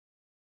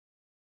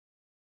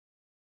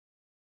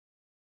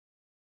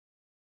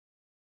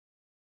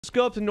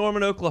go up to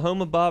Norman,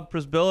 Oklahoma. Bob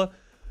Przybylo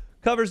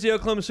covers the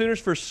Oklahoma Sooners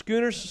for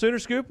Sooner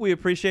Scoop. We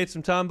appreciate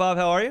some time, Bob.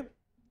 How are you?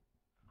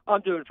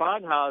 I'm doing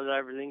fine. How's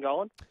everything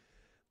going?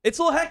 It's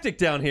a little hectic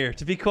down here,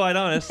 to be quite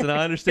honest, and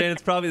I understand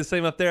it's probably the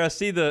same up there. I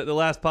see the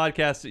last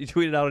podcast that you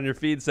tweeted out on your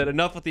feed said,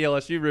 enough with the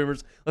LSU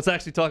rumors. Let's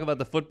actually talk about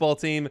the football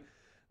team.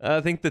 I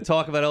think the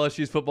talk about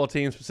LSU's football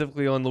team,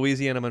 specifically on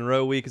Louisiana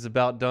Monroe week, is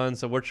about done,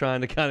 so we're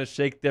trying to kind of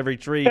shake every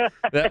tree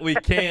that we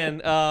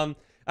can.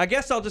 I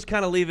guess I'll just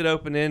kind of leave it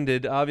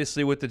open-ended.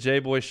 Obviously, with the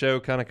J-Boy show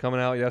kind of coming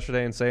out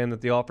yesterday and saying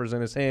that the offer's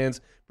in his hands,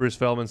 Bruce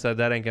Feldman said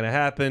that ain't going to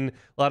happen.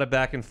 A lot of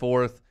back and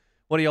forth.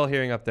 What are y'all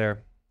hearing up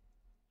there?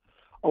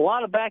 A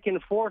lot of back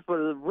and forth, but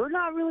we're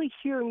not really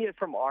hearing it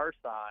from our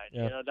side.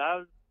 Yeah. That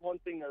was one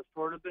thing that's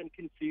sort of been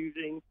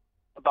confusing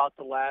about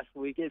the last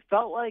week. It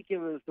felt like it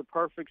was the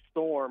perfect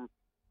storm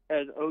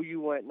as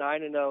OU went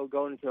 9-0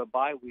 going into a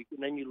bye week,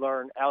 and then you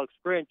learn Alex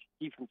Grinch,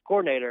 defense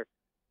coordinator,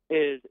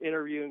 is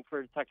interviewing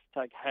for the Texas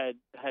Tech head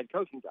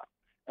coaching job.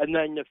 And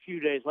then a few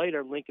days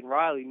later, Lincoln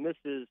Riley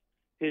misses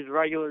his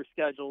regular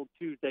scheduled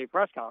Tuesday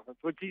press conference,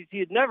 which he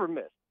had never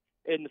missed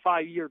in the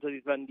 5 years that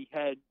he's been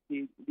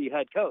the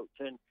head coach.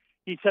 And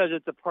he says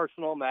it's a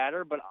personal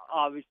matter, but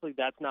obviously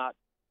that's not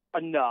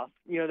enough.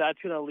 That's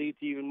going to lead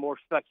to even more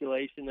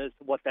speculation as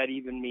to what that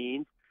even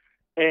means.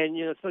 And,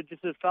 so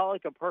it felt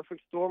like a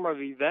perfect storm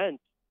of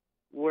events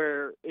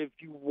where if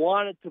you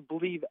wanted to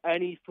believe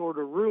any sort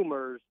of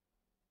rumors,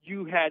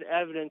 you had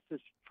evidence to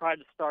try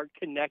to start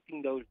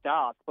connecting those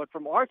dots. But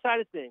from our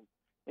side of things,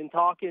 in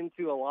talking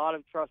to a lot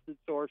of trusted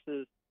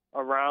sources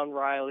around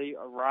Riley,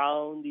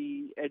 around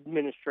the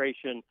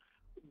administration,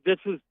 this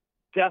was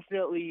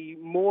definitely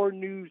more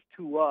news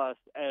to us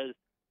as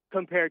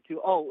compared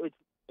to, it's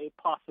a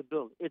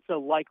possibility. It's a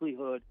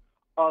likelihood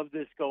of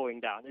this going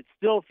down. It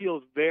still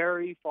feels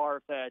very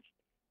far-fetched,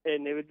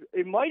 and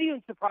it might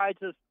even surprise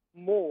us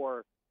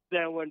more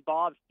than when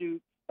Bob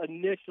Stoops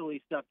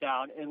initially stepped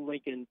down and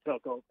Lincoln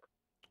took over.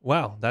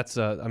 Wow, that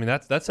says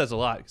a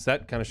lot, because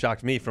that kind of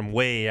shocked me from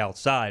way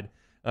outside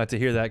to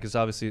hear that, because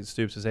obviously it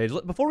Stoops' his age.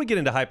 Before we get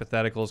into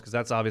hypotheticals, because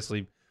that's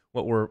obviously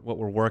what we're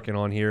working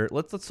on here,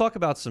 let's talk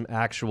about some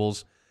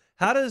actuals.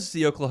 How does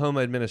the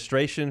Oklahoma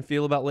administration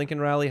feel about Lincoln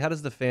Riley? How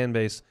does the fan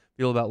base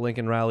feel about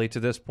Lincoln Riley to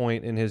this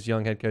point in his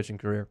young head coaching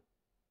career?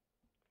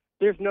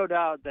 There's no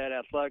doubt that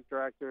athletic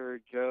director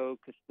Joe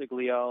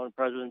Castiglione and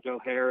President Joe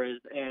Harris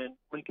and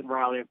Lincoln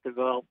Riley have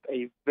developed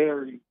a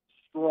very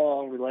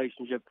strong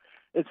relationship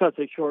in such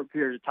a short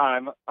period of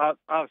time.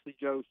 Obviously,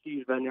 Joe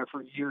C's been there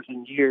for years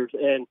and years,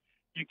 and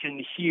you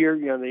can hear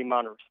the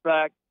amount of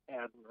respect,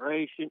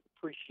 admiration,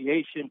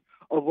 appreciation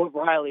of what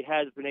Riley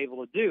has been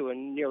able to do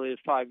in nearly his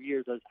 5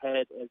 years as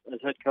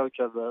head coach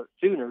of the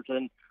Sooners.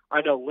 And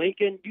I know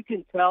Lincoln, you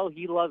can tell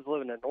he loves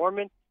living in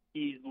Norman.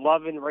 He's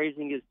loving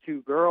raising his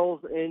two girls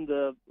in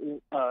the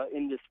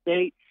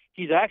state.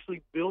 He's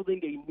actually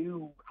building a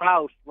new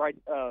house right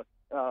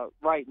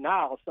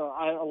now. So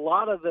a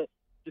lot of it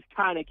just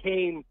kind of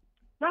came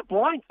not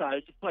blindsided.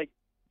 It's just like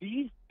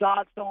these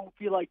dots don't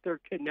feel like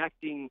they're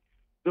connecting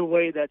the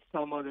way that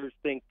some others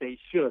think they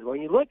should.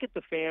 When you look at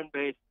the fan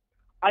base,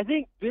 I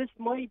think this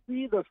might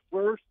be the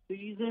first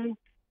season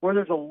where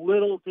there's a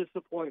little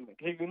disappointment.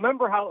 Because you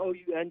remember how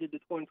OU ended the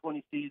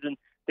 2020 season?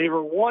 They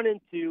were 1-2,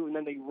 and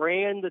then they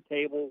ran the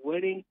table,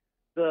 winning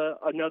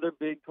another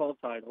Big 12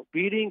 title,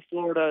 beating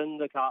Florida in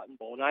the Cotton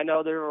Bowl. And I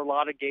know there were a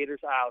lot of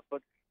Gators out,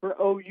 but for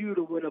OU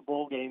to win a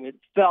bowl game, it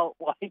felt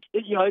like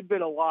it'd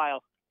been a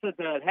while since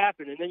that had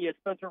happened. And then you had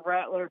Spencer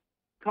Rattler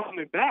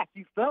coming back.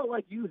 You felt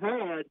like you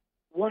had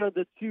one of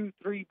the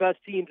 2-3 best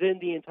teams in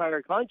the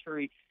entire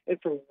country, and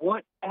for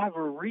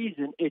whatever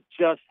reason, it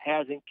just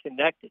hasn't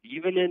connected.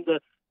 Even in the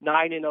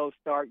 9-0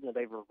 start,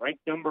 they were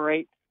ranked number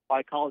 8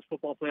 by College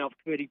Football Playoff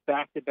Committee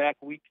back-to-back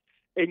weeks,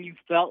 and you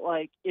felt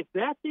like if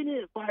that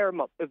didn't fire them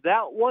up, if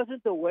that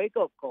wasn't the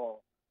wake-up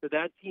call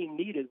that team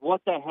needed, what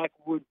the heck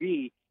would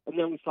be? And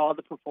then we saw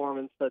the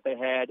performance that they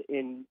had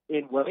in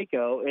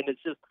Waco, and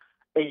it's just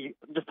a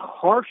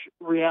harsh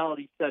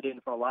reality set in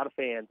for a lot of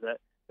fans that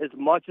as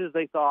much as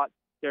they thought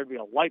there'd be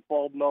a light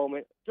bulb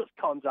moment, just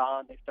comes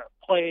on, they start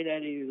playing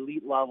at an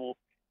elite level.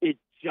 It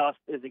just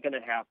isn't going to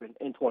happen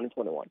in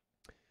 2021.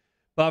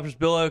 Bob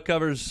Przybylo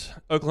covers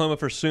Oklahoma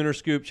for Sooner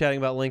Scoop, chatting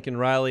about Lincoln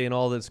Riley and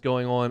all that's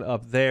going on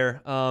up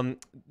there.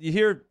 You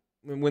hear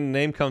when the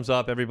name comes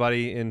up,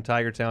 everybody in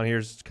Tiger Town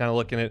here's kind of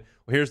looking at,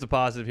 well, here's the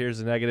positive, here's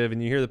the negative,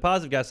 and you hear the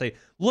positive guys say,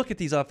 look at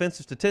these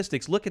offensive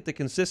statistics, look at the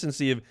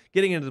consistency of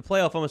getting into the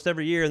playoff almost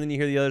every year, and then you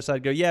hear the other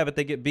side go, yeah, but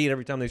they get beat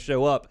every time they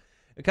show up.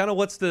 And kind of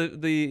what's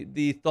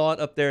the thought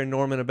up there in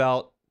Norman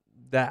about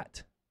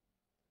that?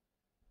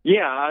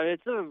 Yeah,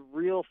 it's a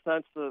real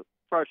sense of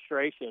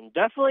frustration,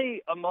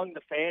 definitely among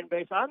the fan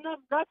base. I'm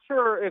not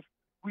sure if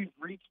we've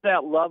reached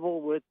that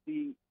level with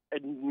the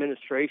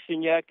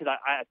administration yet, because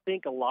I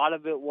think a lot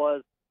of it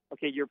was,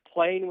 okay, you're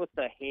playing with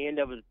the hand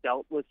that was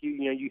dealt with you.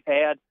 You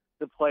had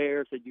the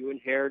players that you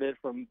inherited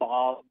from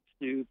Bob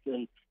Stoops,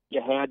 and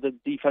you had the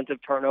defensive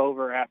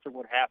turnover after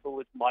what happened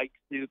with Mike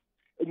Stoops,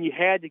 and you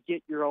had to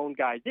get your own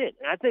guys in.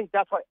 And I think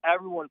that's why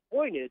everyone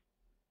pointed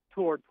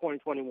toward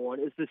 2021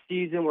 is the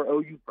season where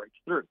OU breaks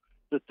through.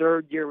 The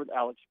third year with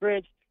Alex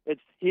Grinch,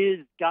 it's his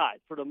guys.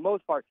 For the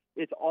most part,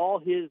 it's all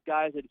his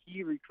guys that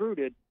he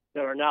recruited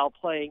that are now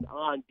playing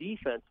on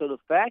defense. So the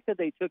fact that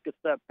they took a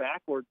step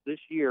backwards this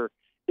year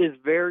is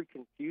very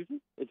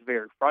confusing. It's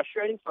very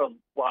frustrating for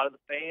a lot of the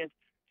fans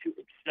to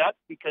accept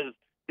because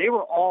they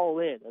were all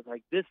in. It's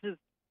like this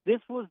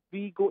was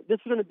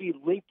going to be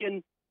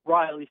Lincoln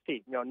Riley's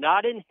team.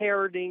 Not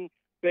inheriting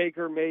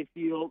Baker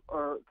Mayfield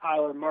or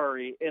Kyler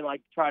Murray and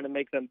like trying to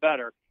make them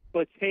better,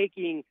 but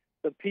taking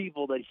the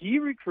people that he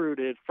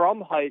recruited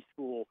from high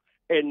school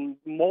and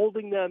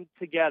molding them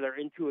together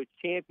into a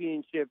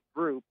championship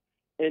group.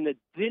 And it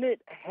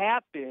didn't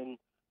happen,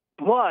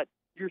 but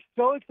you're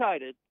so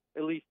excited,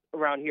 at least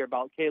around here,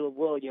 about Caleb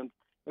Williams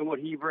and what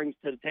he brings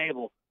to the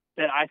table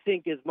that I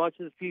think as much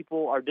as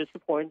people are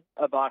disappointed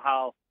about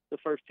how the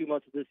first 2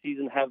 months of this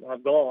season have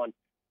gone,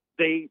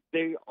 they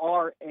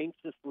are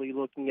anxiously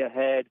looking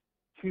ahead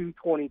to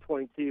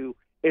 2022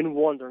 and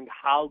wondering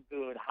how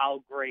good,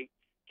 how great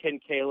can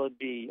Caleb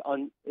be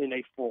in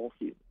a full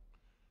season.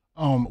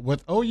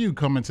 With OU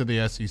coming to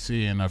the SEC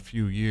in a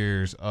few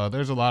years,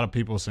 there's a lot of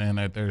people saying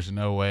that there's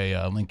no way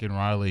Lincoln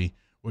Riley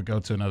would go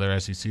to another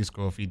SEC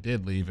school. If he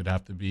did leave, it'd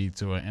have to be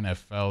to an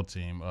NFL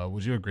team.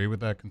 Would you agree with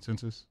that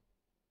consensus?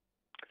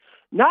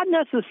 Not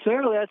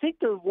necessarily. I think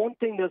the one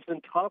thing that's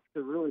been tough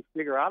to really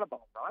figure out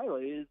about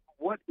Riley is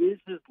what is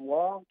his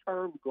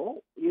long-term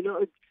goal.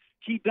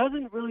 He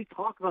doesn't really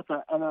talk about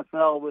the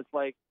NFL with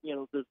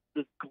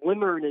this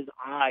glimmer in his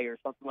eye or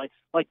something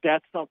like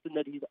that's something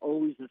that he's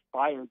always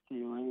aspired to.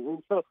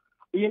 And so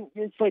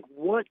it's like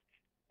what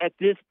at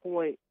this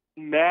point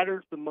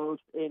matters the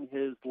most in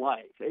his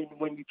life. And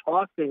when you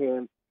talk to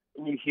him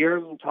and you hear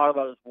him talk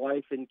about his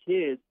wife and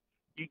kids,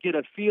 you get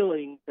a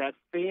feeling that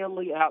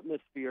family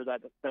atmosphere,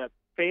 that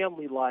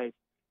family life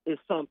is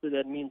something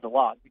that means a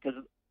lot because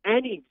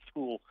any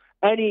school,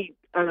 any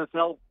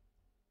NFL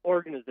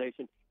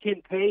organization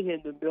can pay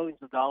him the millions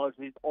of dollars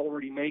he's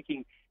already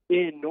making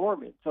in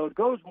Norman. So it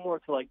goes more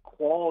to like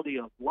quality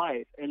of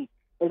life. And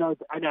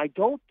I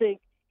don't think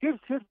here's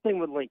the thing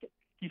with Lincoln.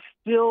 He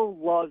still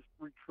loves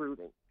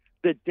recruiting.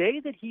 The day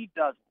that he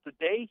doesn't, the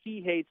day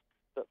he hates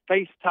the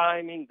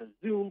FaceTiming, the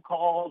Zoom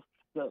calls,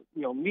 the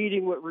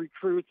meeting with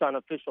recruits on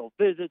official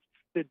visits,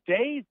 the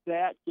day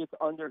that gets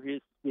under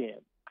his skin,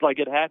 like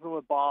it happened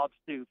with Bob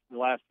Stoops in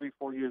the last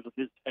 3-4 years of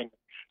his tenure,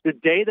 the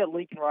day that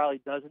Lincoln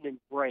Riley doesn't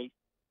embrace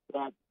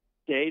that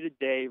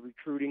day-to-day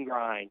recruiting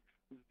grind,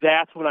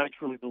 that's when I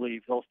truly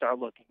believe he'll start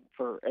looking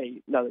for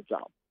another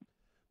job.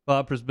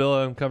 Bob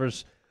Przybylo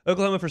covers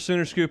Oklahoma for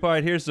Sooner Scoop. All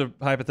right, here's a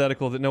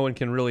hypothetical that no one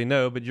can really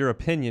know, but your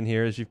opinion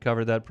here as you've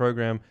covered that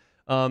program.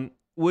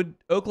 Would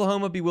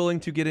Oklahoma be willing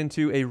to get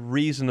into a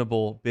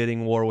reasonable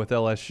bidding war with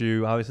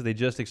LSU? Obviously, they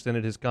just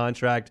extended his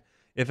contract.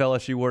 If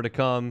LSU were to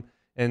come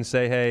and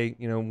say, hey,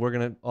 we're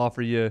going to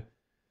offer you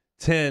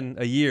 10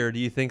 a year, do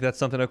you think that's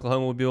something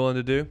Oklahoma would be willing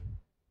to do?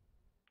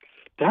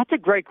 That's a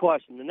great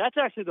question, and that's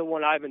actually the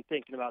one I've been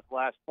thinking about the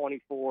last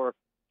 24,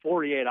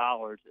 48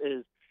 hours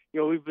is,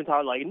 we've been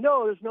talking like,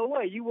 no, there's no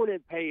way. You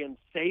wouldn't pay him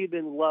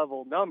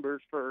Saban-level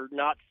numbers for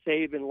not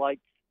Saban-like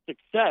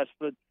success.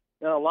 But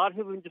a lot of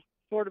people have just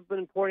sort of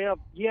been pointing out,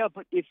 yeah,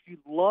 but if you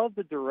love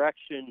the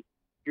direction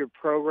your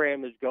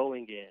program is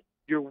going in,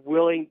 you're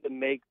willing to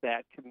make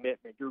that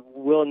commitment. You're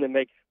willing to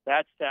make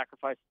that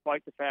sacrifice,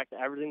 despite the fact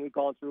that everything we've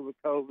gone through with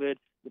COVID,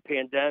 the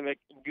pandemic,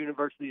 and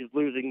university is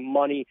losing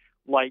money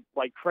like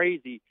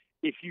crazy.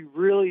 If you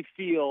really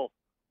feel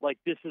like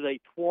this is a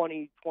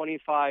 20,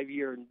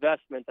 25-year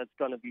investment that's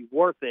going to be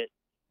worth it,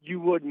 you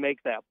would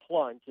make that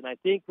plunge. And I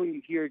think when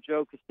you hear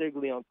Joe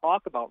Castiglione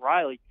talk about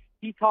Riley,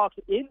 he talks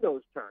in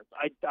those terms.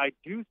 I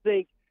do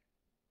think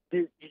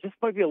you just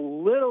might be a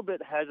little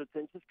bit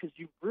hesitant just because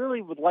you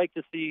really would like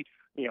to see,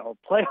 a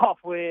playoff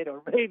win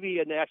or maybe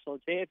a national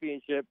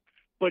championship.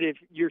 But if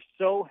you're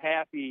so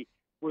happy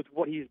with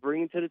what he's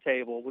bringing to the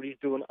table, what he's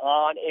doing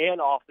on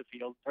and off the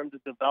field in terms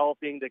of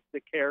developing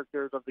the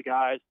characters of the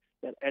guys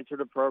that enter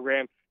the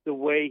program, the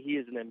way he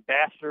is an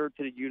ambassador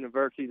to the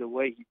university, the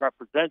way he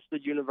represents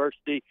the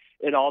university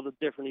in all the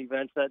different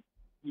events that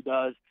he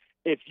does,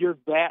 if you're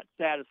that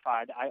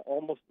satisfied, I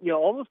almost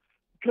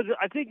because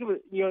I think it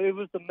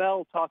was the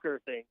Mel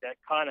Tucker thing that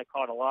kind of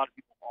caught a lot of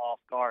people off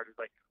guard. It's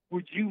like,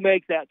 would you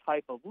make that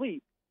type of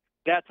leap,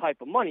 that type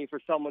of money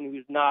for someone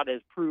who's not as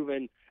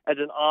proven as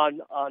an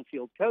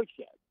on-field coach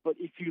yet? But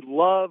if you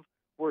love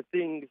where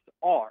things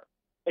are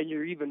and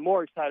you're even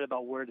more excited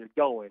about where they're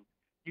going,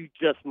 you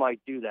just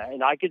might do that.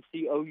 And I could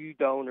see OU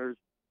donors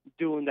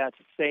doing that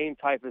same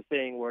type of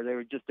thing where they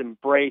would just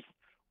embrace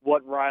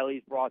what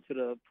Riley's brought to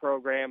the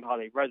program, how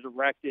they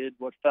resurrected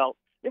what felt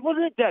it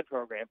wasn't a dead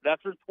program. But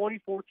after the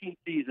 2014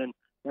 season,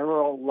 there were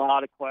a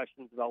lot of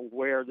questions about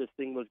where this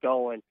thing was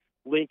going.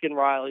 Lincoln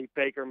Riley,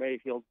 Baker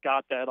Mayfield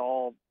got that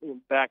all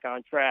back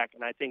on track,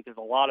 and I think there's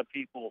a lot of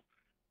people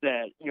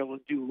that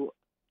would do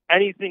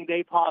anything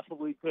they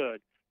possibly could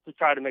to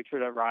try to make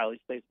sure that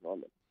Riley stays in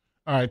London.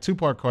 All right,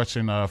 two-part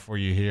question for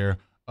you here.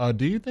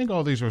 Do you think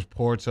all these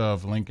reports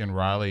of Lincoln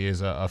Riley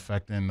is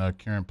affecting the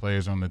current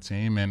players on the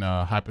team? And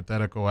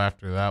hypothetical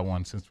after that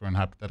one, since we're in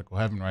hypothetical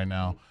heaven right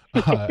now,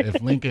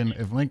 if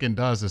Lincoln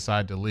does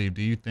decide to leave,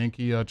 do you think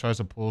he tries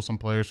to pull some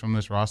players from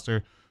this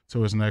roster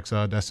to his next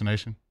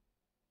destination?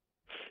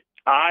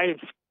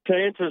 To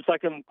answer the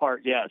second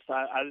part, yes.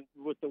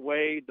 With the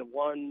way the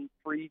one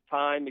free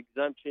time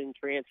exemption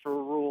transfer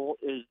rule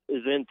is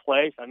in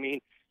place, I mean,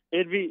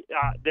 there'd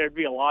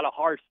be a lot of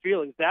harsh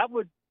feelings. That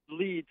would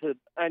lead to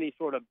any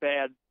sort of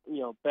bad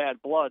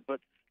blood, but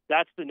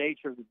that's the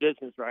nature of the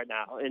business right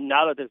now. And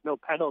now that there's no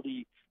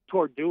penalty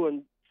toward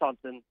doing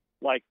something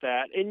like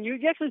that, and you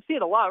actually see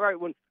it a lot, right?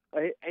 When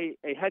a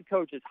head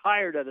coach is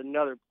hired at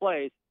another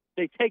place,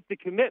 they take the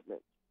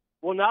commitment.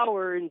 Well, now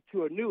we're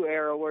into a new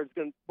era where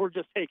we're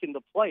just taking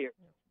the player,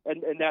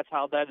 and that's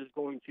how that is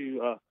going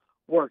to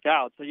work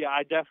out. So yeah,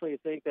 I definitely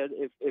think that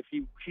if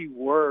he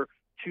were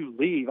to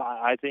leave,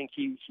 I think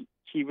he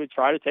would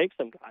try to take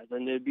some guys,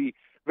 and it'd be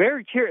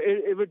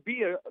it would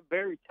be a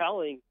very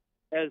telling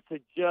as to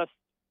just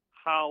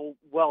how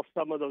well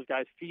some of those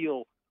guys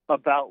feel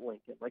about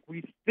Lincoln. Like,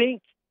 we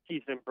think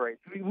he's embraced.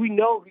 We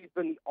know he's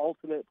been the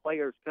ultimate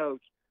player's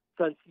coach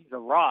since he's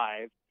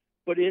arrived,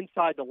 but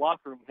inside the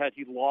locker room, has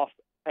he lost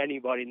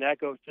anybody? And that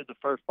goes to the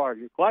first part of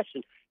your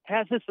question.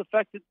 Has this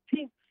affected the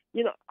team?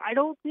 I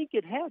don't think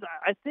it has.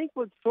 I think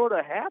what sort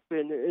of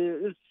happened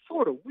is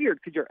sort of weird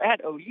because you're at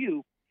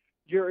OU.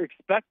 You're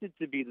expected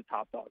to be the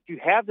top dog.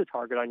 You have the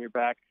target on your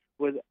back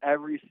with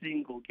every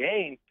single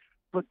game.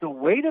 But the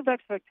weight of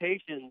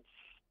expectations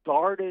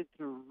started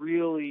to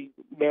really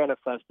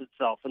manifest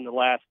itself in the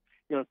last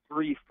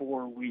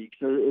 3-4 weeks.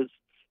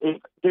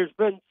 There's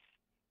been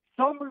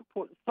some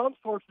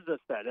sources have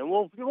said, and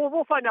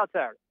we'll find out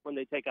Saturday when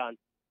they take on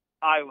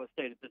Iowa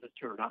State if this is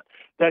true or not,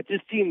 that this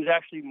team is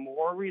actually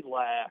more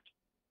relaxed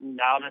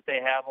now that they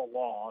have a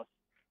loss,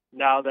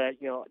 now that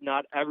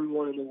not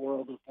everyone in the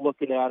world is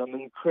looking at them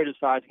and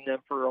criticizing them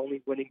for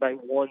only winning by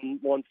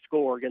one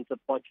score against a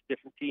bunch of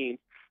different teams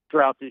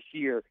throughout this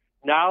year.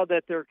 Now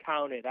that they're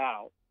counted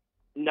out,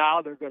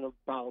 now they're going to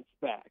bounce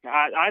back.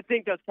 I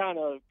think that's kind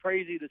of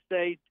crazy to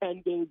say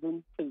 10 games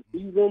into the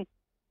season,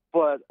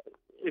 but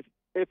if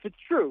it's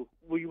true,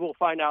 we will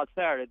find out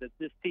Saturday that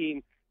this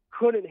team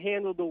couldn't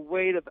handle the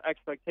weight of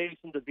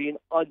expectations of being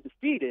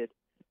undefeated,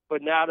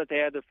 but now that they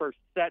had their first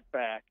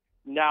setback,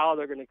 now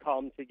they're going to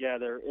come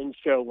together and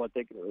show what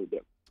they can really do.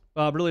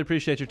 Bob, really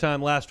appreciate your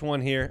time. Last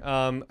one here.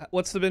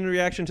 What's been the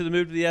reaction to the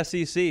move to the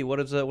SEC? What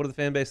do the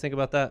fan base think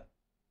about that?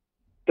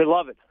 They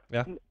love it.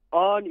 Yeah.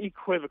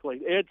 Unequivocally.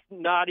 It's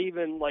not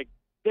even like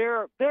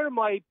there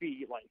might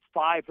be like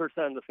 5%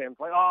 of the fans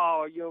like,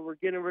 oh, we're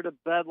getting rid of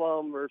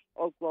Bedlam or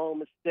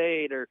Oklahoma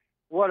State, or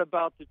what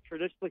about the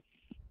traditionally?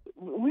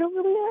 We don't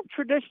really have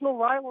traditional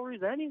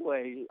rivalries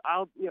anyway.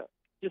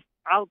 Just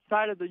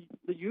outside of the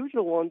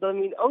usual ones. I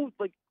mean,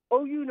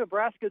 OU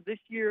Nebraska this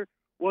year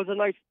was a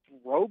nice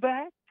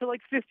throwback to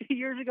like 50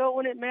 years ago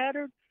when it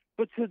mattered,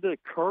 but to the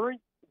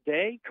current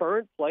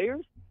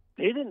players,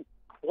 they didn't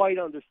quite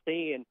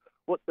understand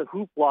what the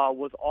hoopla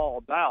was all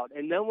about.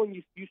 And then when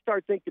you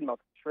start thinking about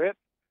the trip,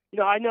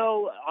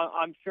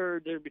 I'm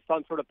sure there'd be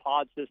some sort of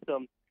pod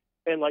system,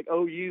 and like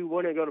OU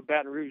wouldn't go to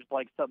Baton Rouge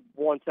like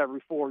once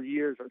every 4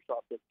 years or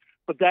something.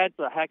 But that's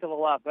a heck of a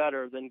lot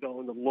better than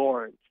going to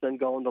Lawrence, than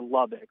going to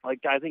Lubbock. Like,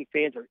 I think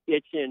fans are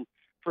itching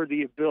for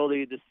the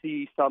ability to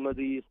see some of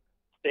these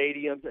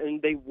stadiums,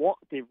 and they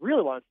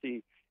really want to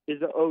see is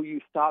the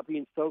OU stop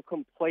being so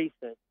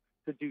complacent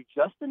to do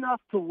just enough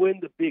to win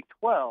the Big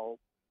 12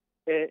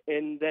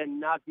 and then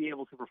not be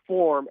able to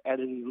perform at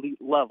an elite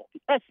level.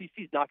 The SEC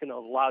is not going to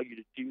allow you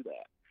to do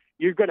that.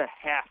 You're going to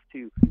have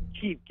to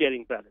keep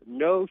getting better.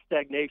 No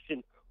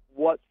stagnation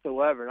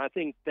whatsoever. And I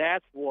think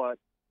that's what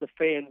the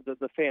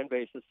fan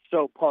base is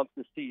so pumped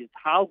to see, is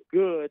how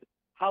good,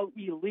 how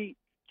elite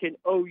can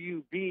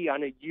OU be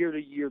on a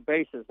year-to-year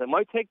basis. It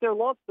might take their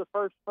lumps the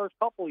first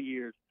couple of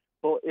years,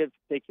 but if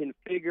they can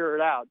figure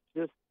it out,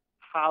 just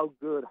how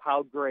good,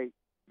 how great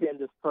in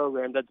this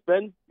program that's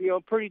been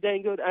pretty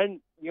dang good,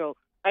 and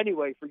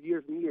anyway for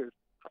years and years,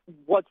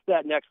 what's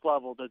that next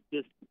level that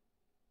this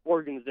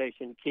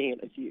organization can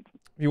achieve?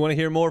 If you want to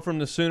hear more from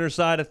the Sooner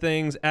side of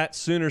things, at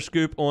Sooner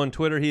Scoop on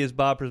Twitter. He is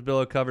Bob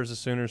Przybylo, covers the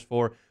Sooners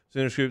for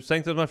Sooner Scoop.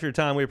 Thanks so much for your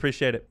time. We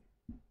appreciate it.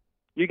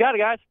 You got it,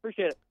 guys.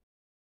 Appreciate it.